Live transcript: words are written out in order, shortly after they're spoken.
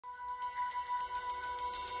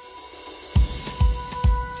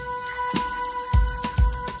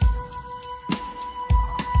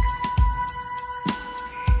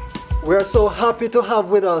We're so happy to have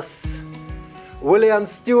with us William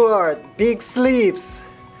Stewart, Big Sleeps.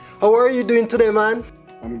 How are you doing today, man?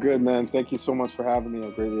 I'm good, man. Thank you so much for having me. I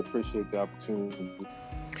greatly appreciate the opportunity.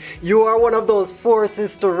 You are one of those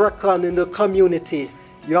forces to reckon in the community.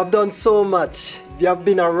 You have done so much. You have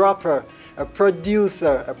been a rapper, a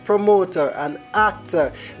producer, a promoter, an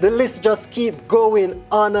actor. The list just keeps going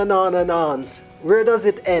on and on and on. Where does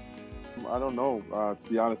it end? I don't know.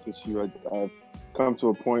 To be honest with you, I've come to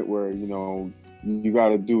a point where, you got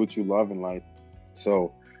to do what you love in life.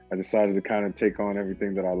 So I decided to kind of take on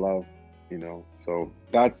everything that I love, So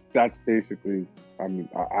that's basically,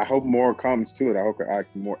 I hope more comes to it. I hope I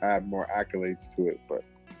can add more accolades to it. But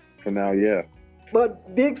for now, yeah.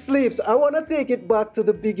 But Big Sleeps, I want to take it back to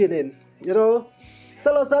the beginning,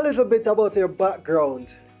 Tell us a little bit about your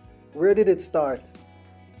background. Where did it start?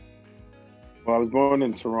 Well, I was born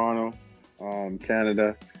in Toronto,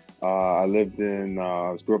 Canada. I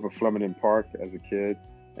grew up in Flemington Park as a kid.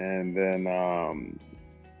 And then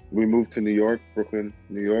we moved to New York, Brooklyn,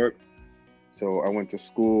 New York. So I went to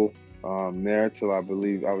school there till I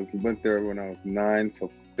went there when I was 9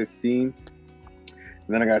 till 15.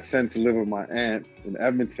 And then I got sent to live with my aunt in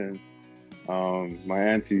Edmonton, my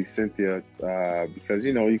auntie Cynthia, because,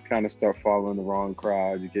 you kind of start following the wrong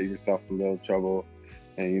crowd. You get yourself in a little trouble.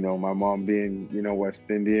 And, my mom being, West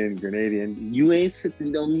Indian, Grenadian, you ain't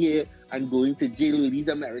sitting down here and going to jail with these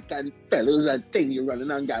American fellows and thing. You're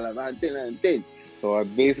running on gallivanting and thing. So I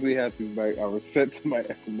basically I was sent to my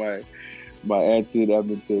auntie in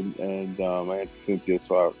Edmonton and my auntie Cynthia.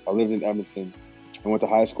 So I lived in Edmonton. I went to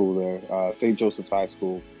high school there, St. Joseph's High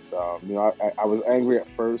School. I was angry at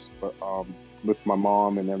first, but with my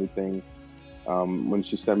mom and everything, when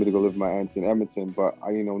she sent me to go live with my auntie in Edmonton. But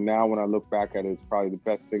now when I look back at it, it's probably the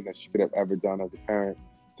best thing that she could have ever done as a parent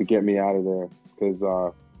to get me out of there. Because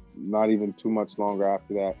not even too much longer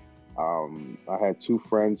after that, I had 2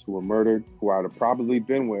 friends who were murdered, who I'd have probably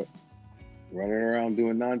been with, running around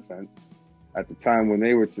doing nonsense at the time when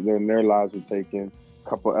their lives were taken. A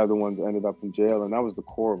couple other ones ended up in jail, and that was the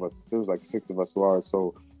core of us. There was like 6 of us who are.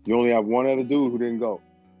 So you only have one other dude who didn't go.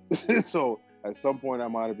 So at some point, I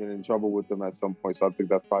might have been in trouble with them at some point. So I think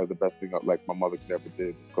that's probably the best thing like my mother could ever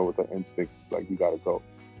did, just go with her instincts. Like, you got to go.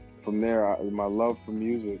 From there, my love for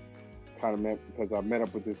music kind of met because I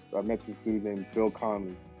met this dude named Bill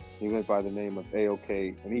Conley. He went by the name of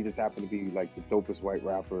A.O.K. and he just happened to be like the dopest white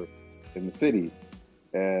rapper in the city.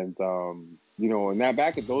 And and that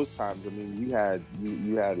back at those times, you had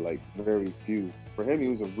like very few. For him, he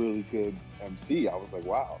was a really good MC. I was like,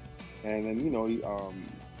 wow. And then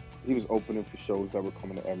he was opening for shows that were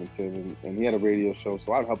coming to Edmonton, and he had a radio show.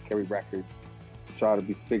 So I'd help carry records, try to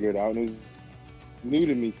be figured out. And it was new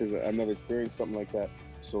to me because I never experienced something like that.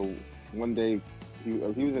 So one day he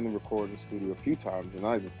was in the recording studio a few times, and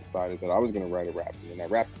I just decided that I was gonna write a rap. And I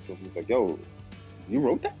rapped it to him. He was like, "Yo, you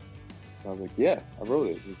wrote that?" And I was like, "Yeah, I wrote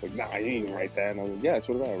it." He's like, "Nah, you didn't write that." And I was like, "Yeah, I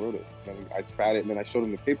swear to God, I wrote it." And I spat it, and then I showed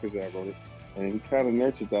him the papers that I wrote it, and he kind of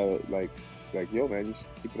nurtured that, like, "Yo, man, you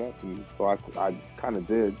should keep it up." And so I kind of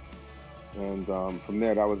did, and from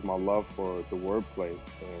there, that was my love for the wordplay,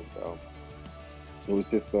 and it was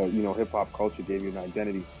just hip hop culture gave you an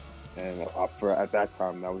identity, and at that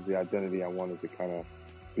time, that was the identity I wanted to kind of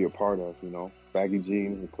be a part of. Baggy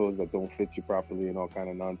jeans and clothes that don't fit you properly, and all kind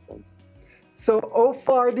of nonsense. So how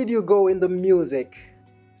far did you go in the music?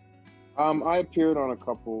 I appeared on a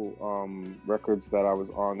couple records that I was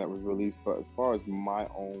on that was released, but as far as my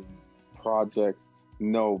own projects,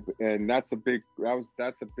 no. And that's a big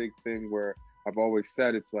thing where I've always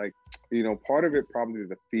said it's like, part of it probably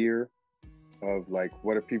the fear of like,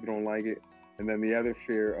 what if people don't like it? And then the other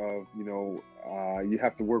fear of, you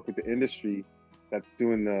have to work with the industry that's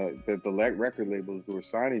doing the record labels who are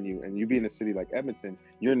signing you, and you be in a city like Edmonton,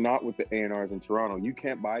 you're not with the A&Rs in Toronto. You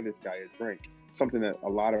can't buy this guy a drink. Something that a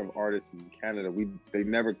lot of artists in Canada, they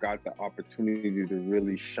never got the opportunity to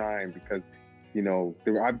really shine because,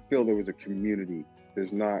 I feel there was a community.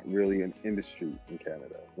 There's not really an industry in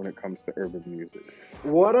Canada when it comes to urban music.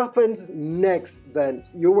 What happens next then?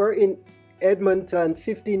 You were in Edmonton,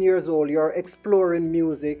 15 years old, you're exploring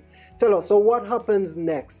music. Tell us, so what happens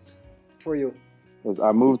next for you?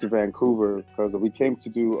 I moved to Vancouver because we came to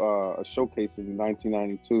do a showcase in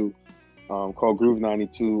 1992 called Groove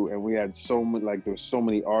 92, and we had there were so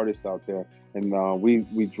many artists out there, and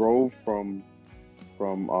we drove from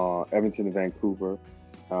Edmonton to Vancouver.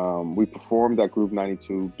 We performed at Groove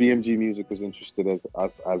 92. BMG Music was interested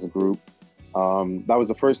as a group. That was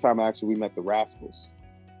the first time actually we met the Rascals.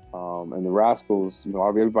 And the Rascals,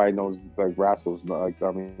 everybody knows like Rascals.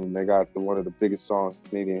 They got one of the biggest songs in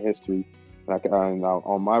Canadian history. And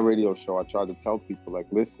on my radio show, I tried to tell people, like,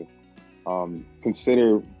 listen,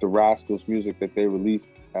 consider the Rascals music that they released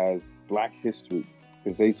as Black history,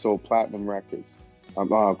 because they sold platinum records,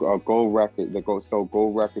 gold record, sold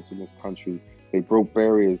gold records in this country. They broke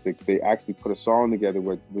barriers. They actually put a song together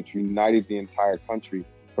which united the entire country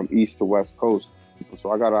from east to west coast.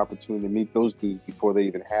 So I got an opportunity to meet those dudes before they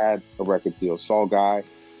even had a record deal. Saul Guy,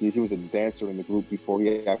 he was a dancer in the group before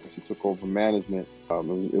he actually took over management.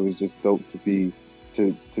 It was just dope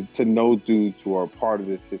to know dudes who are a part of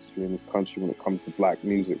this history in this country when it comes to Black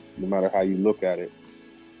music, no matter how you look at it.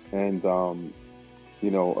 And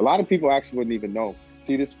you know, a lot of people actually wouldn't even know.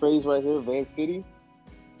 See this phrase right here, Van City?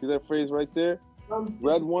 See that phrase right there?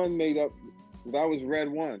 Red One made up, that was Red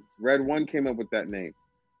One. Red One came up with that name.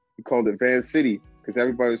 He called it Van City because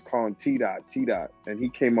everybody was calling T-Dot, and he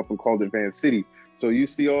came up and called it Van City. So you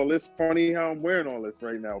see all this, funny how I'm wearing all this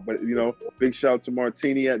right now, but you know, big shout out to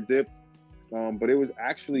Martini at Dipped. But it was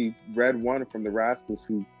actually Red One from the Rascals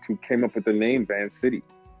who came up with the name Van City.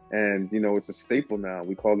 And, you know, it's a staple now.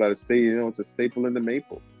 We call that a staple, you know, it's a staple in the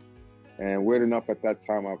Maple. And weird enough, at that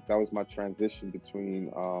time, that was my transition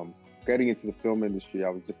between getting into the film industry. I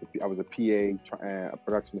was a PA, a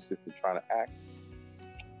production assistant trying to act.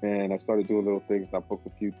 And I started doing little things, and I booked a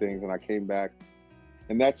few things, and I came back.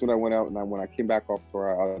 And that's when I went out, and when I came back off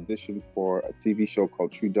for I auditioned for a TV show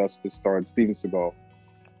called True Justice, starring Steven Seagal.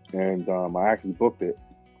 And I actually booked it.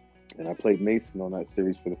 And I played Mason on that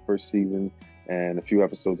series for the first season and a few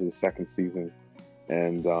episodes of the second season.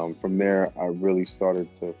 And from there, I really started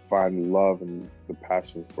to find love and the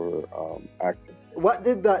passion for acting. What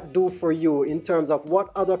did that do for you in terms of what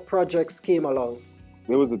other projects came along?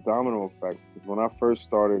 There was a domino effect. Because when I first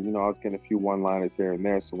started, you know, I was getting a few one-liners here and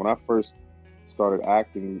there. So when I first started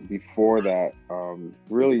acting, before that,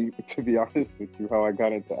 really, to be honest with you, how I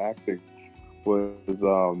got into acting was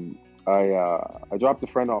I dropped a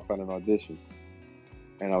friend off at an audition.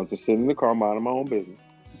 And I was just sitting in the car minding my own business.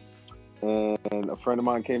 And a friend of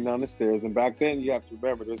mine came down the stairs. And back then, you have to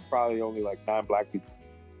remember, there's probably only like 9 Black people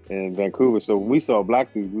in Vancouver. So when we saw a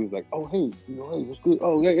Black dude, we was like, oh, hey, you know, hey, what's good?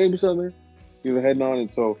 Oh, hey, what's up, man? He was heading on.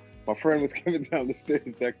 And so my friend was coming down the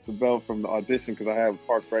stairs next to Bell from the audition because I had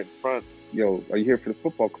parked right in front. Yo, are you here for the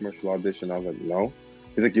football commercial audition? I was like, no.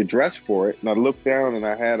 He's like, you're dressed for it. And I looked down and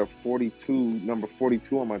I had a number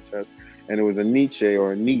 42 on my chest. And it was a Nietzsche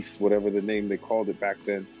or a Nice, whatever the name they called it back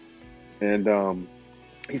then. And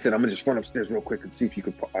he said, I'm gonna just run upstairs real quick and see if you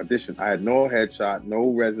could audition. I had no headshot,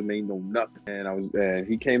 no resume, no nothing. And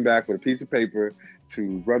he came back with a piece of paper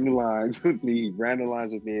to run the lines with me. He ran the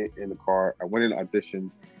lines with me in the car. I went in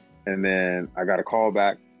audition, and then I got a call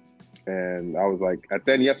back. And I was like,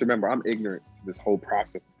 then you have to remember, I'm ignorant to this whole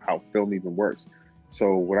process, how film even works.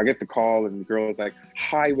 So when I get the call and the girl is like,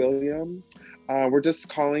 hi, William. We're just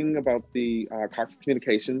calling about the Cox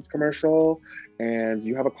Communications commercial, and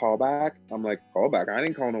you have a callback. I'm like, callback? I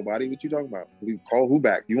didn't call nobody. What you talking about? You call who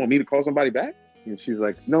back? You want me to call somebody back? And she's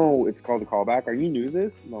like, no, it's called a callback. Are you new to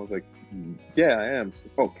this? And I was like, yeah, I am. So,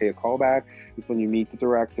 okay, a callback is when you meet the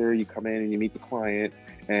director, you come in and you meet the client,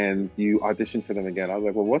 and you audition for them again. I was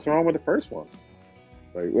like, well, what's wrong with the first one?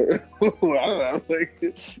 Like, I don't know. Like,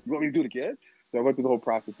 you want me to do it again? So I went through the whole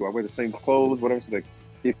process. Do I wear the same clothes? Whatever. She's like,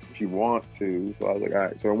 if you want to. So I was like, all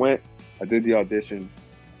right. So I went, I did the audition,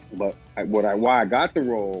 but why I got the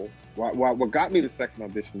role, what got me the second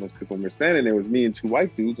audition was because when we're standing there, it was me and 2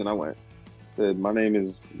 white dudes, and I went, said, my name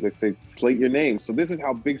is, let's say, slate your name. So this is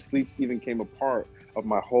how Big Sleeps even came a part of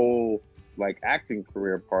my whole like acting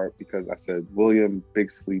career part, because I said, William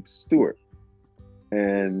Big Sleeps Stewart.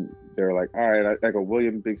 And they're like, all right, I go,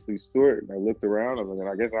 William Big Sleeps Stewart. And I looked around, I was like,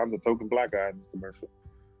 I guess I'm the token Black guy in this commercial.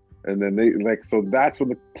 And then they like, so that's when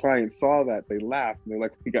the client saw that, they laughed and they're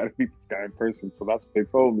like, we got to meet this guy in person. So that's what they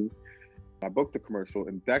told me. I booked the commercial,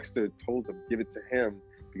 and Dexter told them, give it to him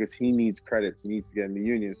because he needs credits. He needs to get in the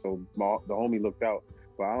union. So the homie looked out,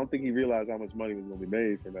 but I don't think he realized how much money was going to be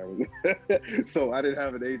made for that. So I didn't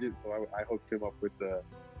have an agent. So I hooked him up with the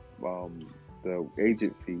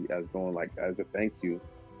agent fee as going like, as a thank you,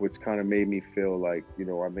 which kind of made me feel like, you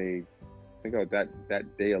know, I think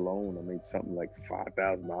that day alone, I made something like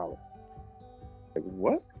 $5,000. Like,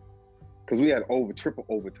 what? Because we had triple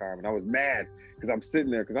overtime, and I was mad because I'm sitting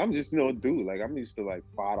there because I'm just, you know, dude, like I'm used to like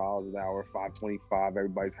 $5 an hour, $5.25.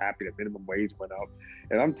 Everybody's happy that minimum wage went up,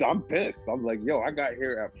 and I'm pissed. I'm like, yo, I got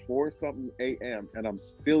here at 4-something a.m. and I'm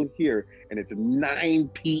still here, and it's 9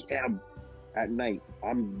 p.m. at night.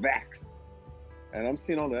 I'm vaxxed. And I'm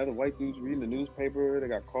seeing all the other white dudes reading the newspaper. They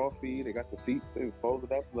got coffee. They got the feet things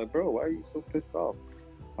folded up. I'm like, bro, why are you so pissed off?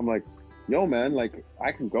 I'm like, yo, man, like,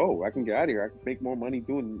 I can go. I can get out of here. I can make more money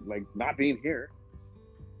doing, like, not being here.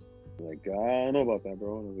 Like, I don't know about that,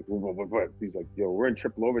 bro. And I was like, what? He's like, yo, we're in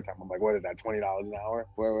triple overtime. I'm like, what is that, $20 an hour?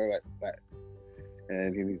 What?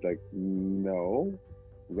 And he's like, no,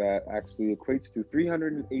 that actually equates to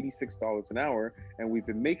 $386 an hour, and we've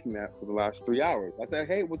been making that for the last 3 hours. I said,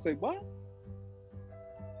 hey, what's like, what?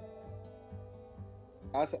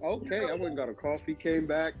 I said, okay. I went and got a coffee, came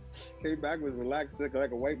back, was relaxed like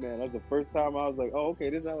a white man. That was the first time I was like, oh, okay,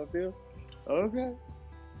 this is how I feel? Okay.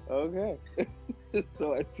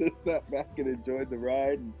 So I just sat back and enjoyed the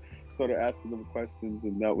ride and started asking them questions.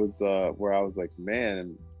 And that was where I was like,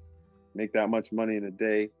 man, make that much money in a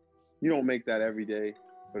day. You don't make that every day,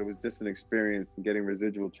 but it was just an experience and getting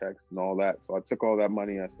residual checks and all that. So I took all that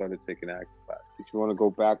money and I started taking acting class. If you want to go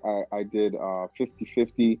back, I did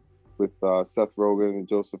 50-50 with Seth Rogen and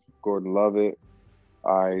Joseph Gordon-Levitt.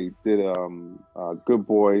 I did Good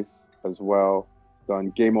Boys as well.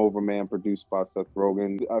 Done Game Over Man, produced by Seth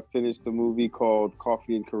Rogen. I finished a movie called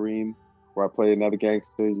Coffee and Kareem, where I play another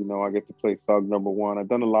gangster. You know, I get to play Thug number 1. I've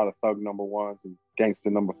done a lot of Thug number 1s and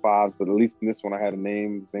gangster number 5s, but at least in this one I had a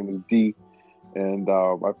name. His name was D, and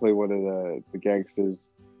I play one of the gangsters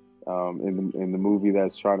in the movie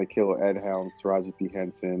that's trying to kill Ed Helms, Taraji P.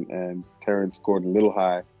 Henson, and Terrence Gordon Little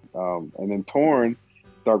High. And then Torn,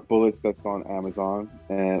 Dark Bullets, that's on Amazon,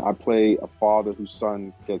 and I play a father whose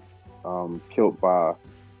son gets killed by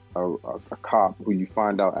a cop, who you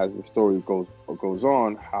find out as the story goes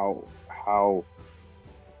on how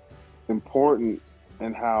important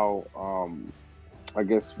and how I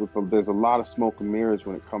guess there's a lot of smoke and mirrors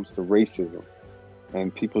when it comes to racism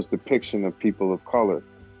and people's depiction of people of color.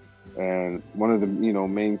 And one of the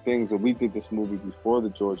main things that we did this movie before the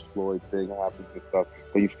George Floyd thing happened and stuff,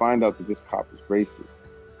 but you find out that this cop is racist,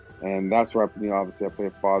 and that's where obviously I play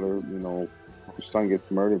a father whose son gets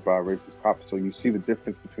murdered by a racist cop. So you see the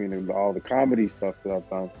difference between all the comedy stuff that I've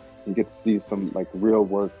done. You get to see some like real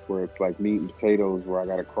work where it's like meat and potatoes, where I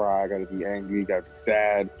gotta cry, I gotta be angry, gotta be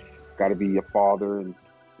sad, gotta be a father. And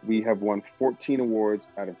we have won 14 awards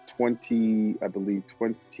out of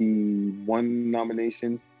 21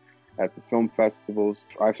 nominations at the film festivals.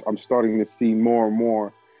 I'm starting to see more and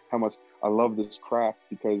more how much I love this craft,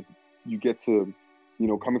 because you get to,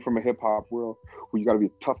 coming from a hip hop world where you got to be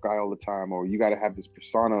a tough guy all the time, or you got to have this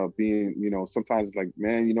persona of being, sometimes it's like,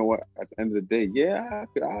 man, you know what? At the end of the day, yeah,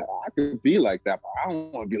 I could be like that, but I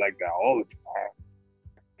don't want to be like that all the time.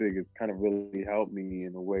 I think it's kind of really helped me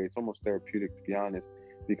in a way. It's almost therapeutic, to be honest,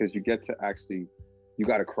 because you get to actually, you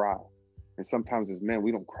got to cry. And sometimes as men,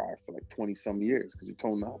 we don't cry for like 20 some years because you're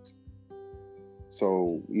told not to.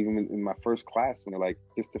 So even in my first class, when they're like,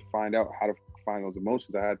 just to find out how to find those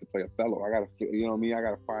emotions, I had to play Othello. I got to feel, I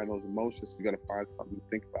got to find those emotions. So you got to find something to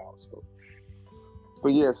think about. So,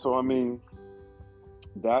 but yeah, so I mean,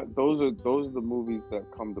 those are the movies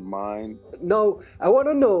that come to mind. Now, I want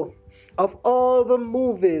to know, of all the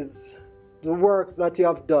movies, the works that you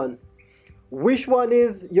have done, which one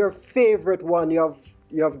is your favorite one you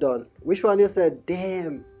have done? Which one you said,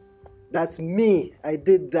 damn, that's me, I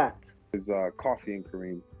did that? Is Coffee and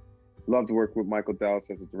Kareem. Love to work with Michael Dallas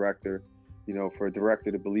as a director. For a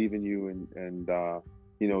director to believe in you and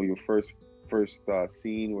your first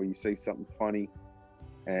scene where you say something funny,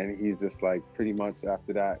 and he's just like, pretty much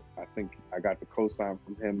after that, I think I got the cosign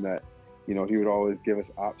from him that he would always give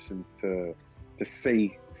us options to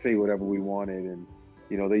say whatever we wanted. And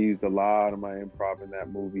they used a lot of my improv in that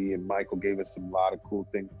movie, and Michael gave us a lot of cool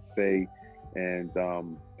things to say. And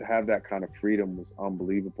to have that kind of freedom was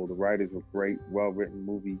unbelievable. The writers were great, well-written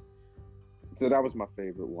movie. So that was my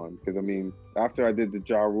favorite one, because I mean, after I did the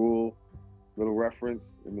Ja Rule little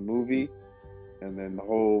reference in the movie, and then the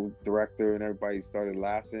whole director and everybody started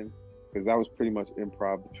laughing, because that was pretty much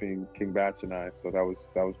improv between King Batch and I. So that was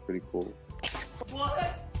pretty cool.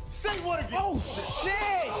 What? Say what again? Oh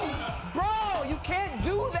shit, bro! You can't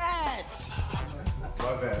do that.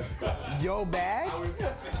 My bad. Yo bad?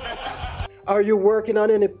 Are you working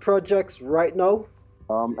on any projects right now?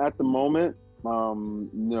 At the moment,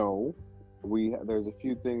 no. There's a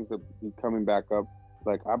few things that be coming back up.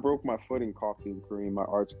 Like, I broke my foot in Coffee and Kareem. My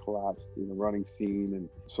arch collapsed in the running scene, and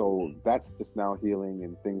so that's just now healing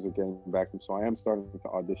and things are getting back. So I am starting to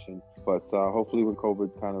audition, but hopefully when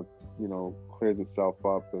COVID kind of clears itself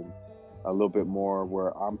up and a little bit more,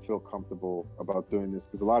 where I'm feel comfortable about doing this,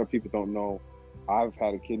 because a lot of people don't know I've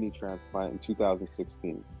had a kidney transplant in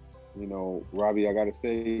 2016. Robbie, I gotta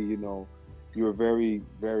say, you were very,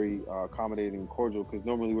 very accommodating and cordial, because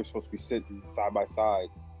normally we're supposed to be sitting side by side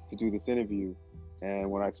to do this interview.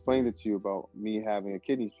 And when I explained it to you about me having a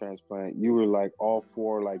kidney transplant, you were like all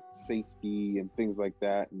for like safety and things like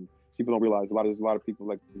that. And people don't realize there's a lot of people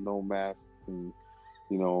like no masks and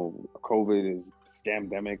you know, COVID is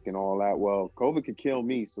scamdemic and all that. Well, COVID could kill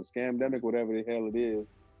me, so scamdemic, whatever the hell it is,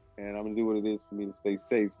 and I'm gonna do what it is for me to stay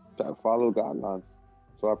safe. Try to follow guidelines.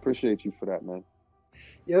 So I appreciate you for that, man.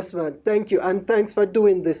 Yes, man. Thank you. And thanks for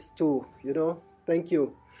doing this too, you know. Thank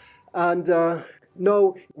you. And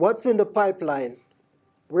now, what's in the pipeline?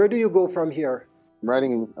 Where do you go from here? I'm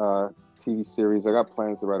writing TV series. I got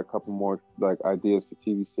plans to write a couple more like ideas for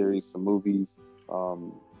TV series, some movies.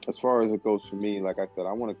 As far as it goes for me, like I said,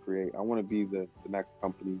 I want to create. I want to be the next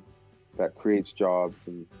company that creates jobs,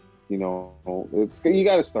 and you know, you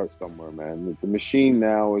got to start somewhere, man. The machine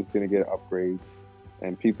now is going to get upgrades,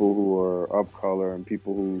 and people who are of color and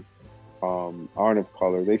people who aren't of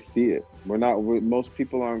color, they see it. Most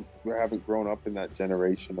people haven't grown up in that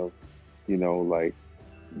generation of, you know, like,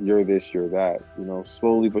 you're this, you're that. You know,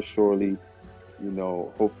 slowly but surely, you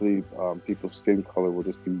know, hopefully people's skin color will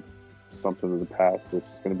just be something of the past, which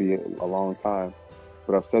is going to be a long time.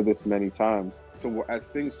 But I've said this many times. So as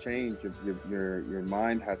things change, your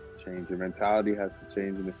mind has to change. Your mentality has to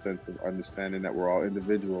change in the sense of understanding that we're all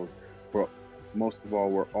individuals. Most of all,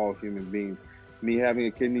 we're all human beings. Me having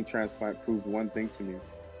a kidney transplant proved one thing to me.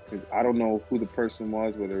 Because I don't know who the person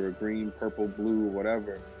was, whether they were green, purple, blue, or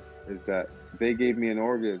whatever, is that they gave me an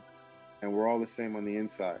organ and we're all the same on the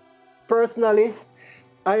inside. Personally,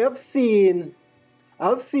 I've seen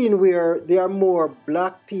where there are more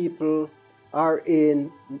black people are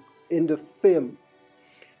in the film.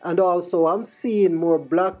 And also I'm seeing more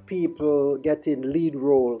black people getting lead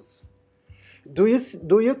roles. Do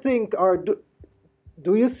you think, or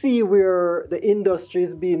do you see where the industry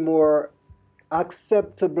is being more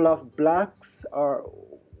acceptable of blacks, or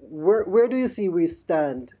where do you see we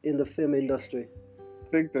stand in the film industry? I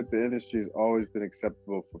think that the industry has always been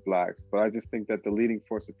acceptable for blacks, but I just think that the leading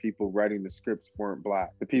force of people writing the scripts weren't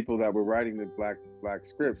black. The people that were writing the black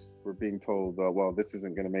scripts were being told, well, this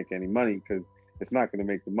isn't going to make any money because it's not going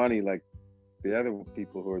to make the money like the other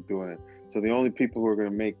people who are doing it. So the only people who are going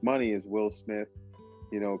to make money is Will Smith,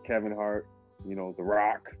 you know, Kevin Hart, you know, The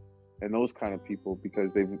Rock, and those kind of people,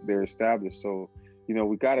 because they're established. So, you know,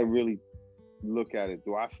 we got to really look at it.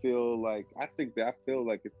 I feel like the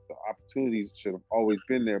opportunities should have always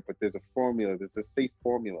been there, but there's a formula. There's a safe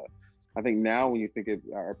formula. I think now when you think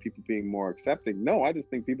are people being more accepting? No, I just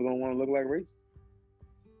think people don't want to look like racists.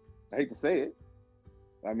 I hate to say it.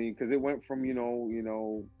 I mean, because it went from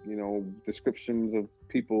descriptions of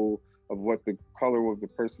people of what the color of the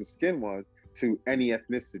person's skin was to any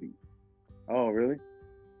ethnicity. Oh, really?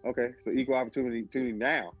 Okay, so equal opportunity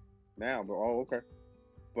now, but okay.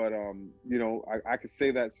 But you know, I could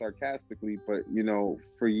say that sarcastically, but you know,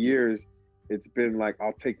 for years it's been like,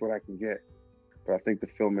 I'll take what I can get. But I think the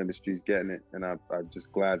film industry's getting it, and I'm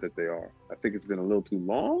just glad that they are. I think it's been a little too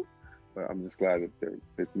long, but I'm just glad that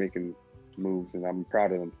they're making moves, and I'm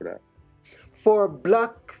proud of them for that. For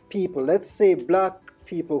black people, let's say black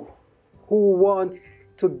people who want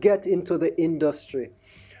to get into the industry,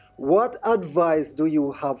 what advice do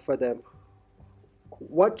you have for them?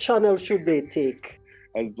 What channel should they take?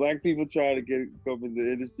 As black people try to come into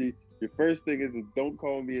the industry, your first thing is don't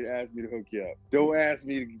call me and ask me to hook you up. Don't ask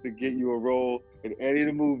me to get you a role in any of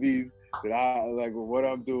the movies that I like or what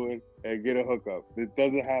I'm doing and get a hookup. It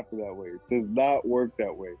doesn't happen that way. It does not work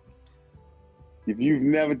that way. If you've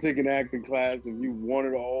never taken acting class, if you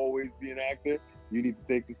wanted to always be an actor, you need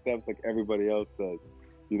to take the steps like everybody else does.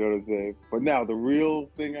 You know what I'm saying? But now the real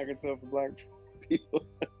thing I can tell for black people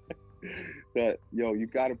that, yo, you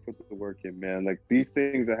got to put the work in, man. Like, these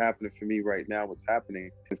things are happening for me right now. What's happening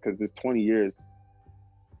is because there's 20 years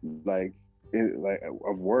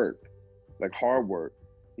of work, like hard work.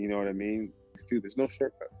 You know what I mean? Dude, there's no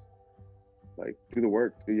shortcuts. Like, do the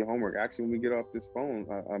work, do your homework. Actually, when we get off this phone,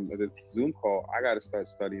 this Zoom call, I got to start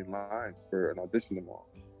studying lines for an audition tomorrow.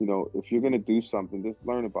 You know, if you're going to do something, just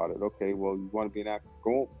learn about it. Okay, well, you want to be an actor,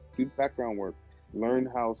 go do background work. Learn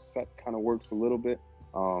how set kind of works a little bit,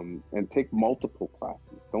 and take multiple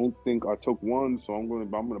classes. Don't think I took one, so I'm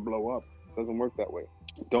gonna blow up. It doesn't work that way.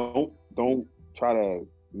 Don't try to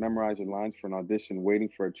memorize your lines for an audition, waiting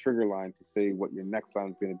for a trigger line to say what your next line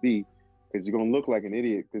is gonna be, because you're gonna look like an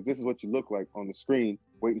idiot. Because this is what you look like on the screen,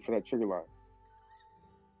 waiting for that trigger line.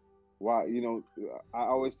 Why? You know, I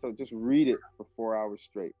always tell, just read it for 4 hours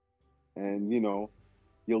straight, and you know,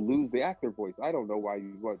 you'll lose the actor voice. I don't know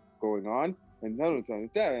what's going on. And nobody's trying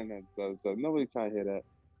to hear that.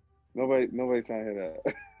 Nobody's trying to hear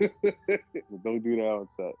that. Don't do that on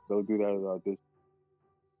set. Don't do that at audition.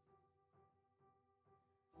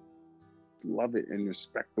 Love it and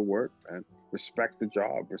respect the work, man. Respect the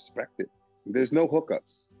job. Respect it. There's no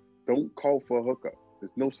hookups. Don't call for a hookup.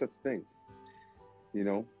 There's no such thing. You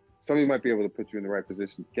know, somebody might be able to put you in the right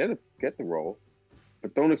position, get the role,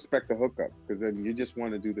 but don't expect a hookup, because then you just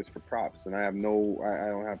want to do this for props. And I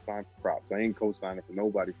don't have time for props. I ain't co-signing for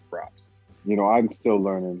nobody for props. You know, I'm still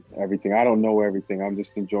learning everything. I don't know everything. I'm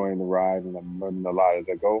just enjoying the ride, and I'm learning a lot as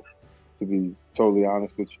I go, to be totally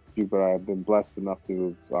honest with you. But I've been blessed enough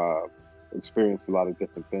to experience a lot of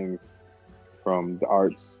different things from the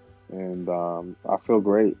arts, and I feel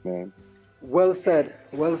great, man. Well said,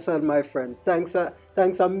 my friend. Thanks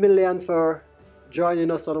a million for joining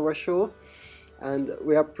us on our show, and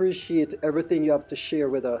we appreciate everything you have to share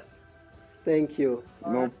with us. Thank you.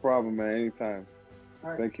 No problem, man. Anytime.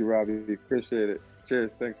 Thank you, Robbie. Appreciate it.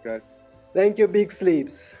 Cheers. Thanks, guys. Thank you, Big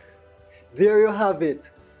Sleeps. There you have it.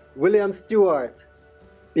 William Stewart,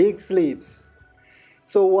 Big Sleeps.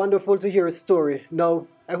 So wonderful to hear his story. Now,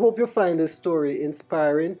 I hope you find this story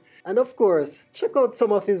inspiring. And of course, check out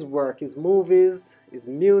some of his work, his movies, his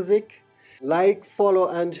music. Like, follow,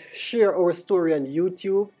 and share our story on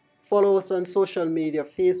YouTube. Follow us on social media,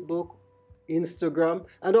 Facebook, Instagram,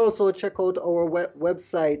 and also check out our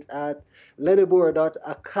website at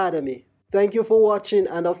lenibor.academy. Thank you for watching,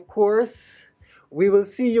 and of course, we will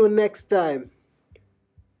see you next time.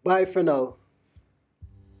 Bye for now.